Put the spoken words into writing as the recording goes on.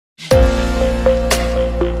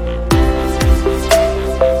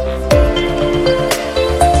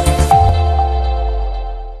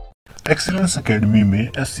Excellence academy में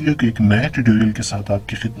SEO के एक नए ट्यूटोरियल के साथ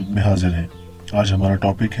आपकी खिदमत में हाजिर हैं। आज हमारा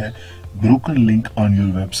टॉपिक है broken link on your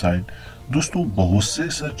website. दोस्तों, बहुत से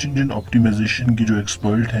सर्च इंजन ऑप्टिमाइजेशन के जो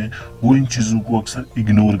एक्सपर्ट हैं वो इन चीजों को अक्सर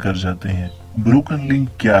इग्नोर कर जाते हैं। ब्रोकन लिंक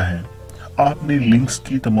क्या है? आपने लिंक्स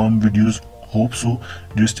की तमाम वीडियोस होप्स हो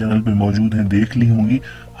जो इस चैनल पे मौजूद हैं देख ली होंगी।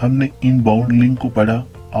 हमने इनबाउंड लिंक को पढ़ा,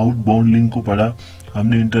 आउटबाउंड लिंक को पढ़ा,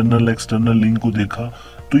 हमने इंटरनल एक्सटर्नल लिंक को देखा।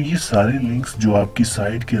 तो ये सारे लिंक्स जो आपकी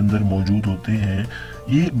साइट के अंदर मौजूद होते हैं,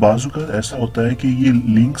 ये बाज़-औक़ात ऐसा होता है कि ये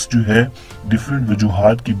लिंक्स जो है डिफरेंट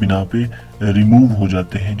वजूहात की बिना पे रिमूव हो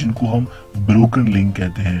जाते हैं, जिनको हम ब्रोकन लिंक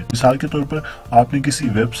कहते हैं। मिसाल के तौर पर आपने किसी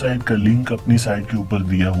वेबसाइट का लिंक अपनी साइट के ऊपर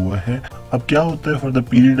दिया हुआ है। अब क्या होता है, for the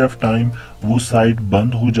period of time वो साइट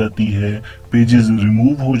बंद हो जाती है, पेजेस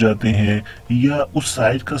रिमूव हो जाते हैं, या उस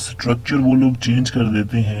साइट का स्ट्रक्चर वो लोग चेंज कर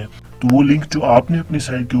देते हैं। तो वो लिंक जो आपने अपनी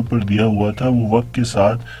साइट के ऊपर दिया हुआ था वो वक्त के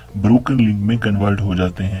साथ ब्रोकन लिंक में कन्वर्ट हो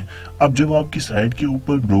जाते हैं। अब जब आपकी साइट के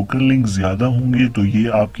ऊपर ब्रोकन लिंक ज्यादा होंगे तो ये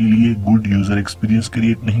आपके लिए गुड यूजर एक्सपीरियंस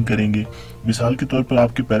क्रिएट नहीं करेंगे। मिसाल के तौर पर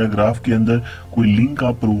आपके पैराग्राफ के अंदर कोई लिंक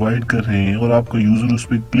आप प्रोवाइड कर रहे हैं और आपका यूजर उस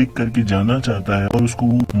पर क्लिक करके जाना चाहता है और उसको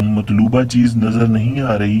मतलूबा चीज नजर नहीं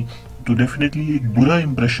आ रही, तो डेफिनेटली एक बुरा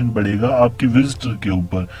इंप्रेशन पड़ेगा आपके विजिटर के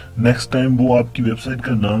ऊपर। नेक्स्ट टाइम वो आपकी वेबसाइट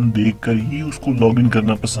का नाम देखकर ही उसको लॉगिन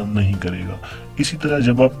करना पसंद नहीं करेगा। इसी तरह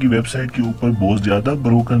जब आपकी वेबसाइट के ऊपर बहुत ज्यादा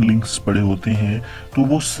ब्रोकन लिंक्स पड़े होते हैं तो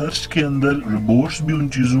वो सर्च के अंदर रिपोर्ट्स भी उन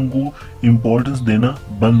चीजों को इम्पोर्टेंस देना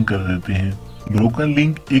बंद कर देते हैं। ब्रोकन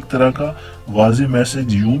लिंक एक तरह का वाज़े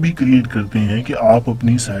मैसेज यूं भी क्रिएट करते हैं कि आप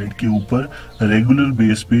अपनी साइट के ऊपर रेगुलर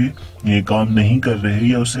बेस पे ये काम नहीं कर रहे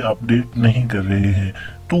या उसे अपडेट नहीं कर रहे हैं।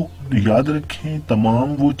 तो याद रखें,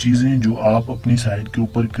 तमाम वो चीजें जो आप अपनी साइट के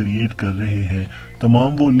ऊपर क्रिएट कर रहे हैं,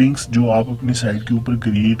 तमाम वो लिंक्स जो आप अपनी साइट के ऊपर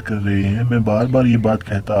क्रिएट कर रहे हैं, मैं बार बार ये बात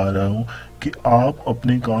कहता आ रहा हूँ कि आप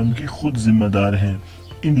अपने काम के खुद जिम्मेदार हैं।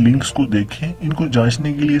 इन लिंक्स को देखें। इनको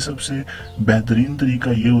जांचने के लिए सबसे बेहतरीन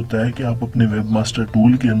तरीका ये होता है कि आप अपने वेबमास्टर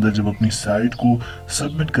टूल के अंदर जब अपनी साइट को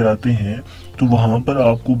सबमिट कराते हैं तो वहां पर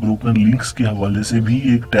आपको ब्रोकन लिंक्स के हवाले से भी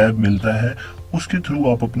एक टैब मिलता है। उसके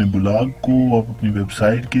थ्रू आप अपने ब्लॉग को, आप अपनी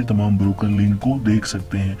वेबसाइट के तमाम ब्रोकन लिंक को देख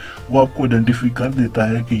सकते हैं। वो आपको आइडेंटिफाई कर देता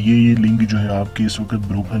है कि ये लिंक जो है आपके इस वक्त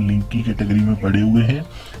ब्रोकन लिंक की कैटेगरी में पड़े हुए हैं।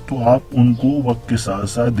 तो आप उनको वक्त के साथ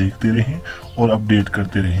साथ देखते रहें और अपडेट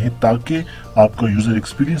करते रहें ताकि आपका यूजर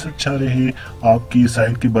एक्सपीरियंस अच्छा रहे। आपकी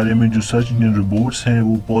साइट के बारे में जो सर्च इंजन रिपोर्ट्स हैं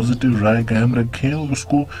वो पॉजिटिव राय कायम रखें और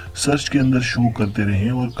उसको सर्च के अंदर शो करते रहें,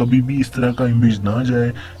 और कभी भी इस तरह का इमेज ना जाए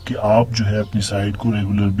कि आप जो है अपनी साइट को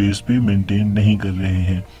रेगुलर बेस पे मेंटेन नहीं कर रहे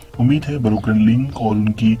हैं। उम्मीद है ब्रोकन लिंक और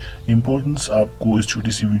उनकी इम्पोर्टेंस आपको इस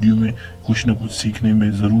छोटी सी वीडियो में कुछ न कुछ सीखने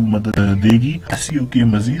में जरूर मदद देगी। एसईओ के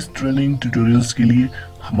मजीद ट्रेनिंग ट्यूटोरियल्स के लिए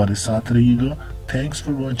हमारे साथ रहिएगा। Thanks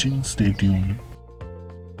for watching, stay tuned.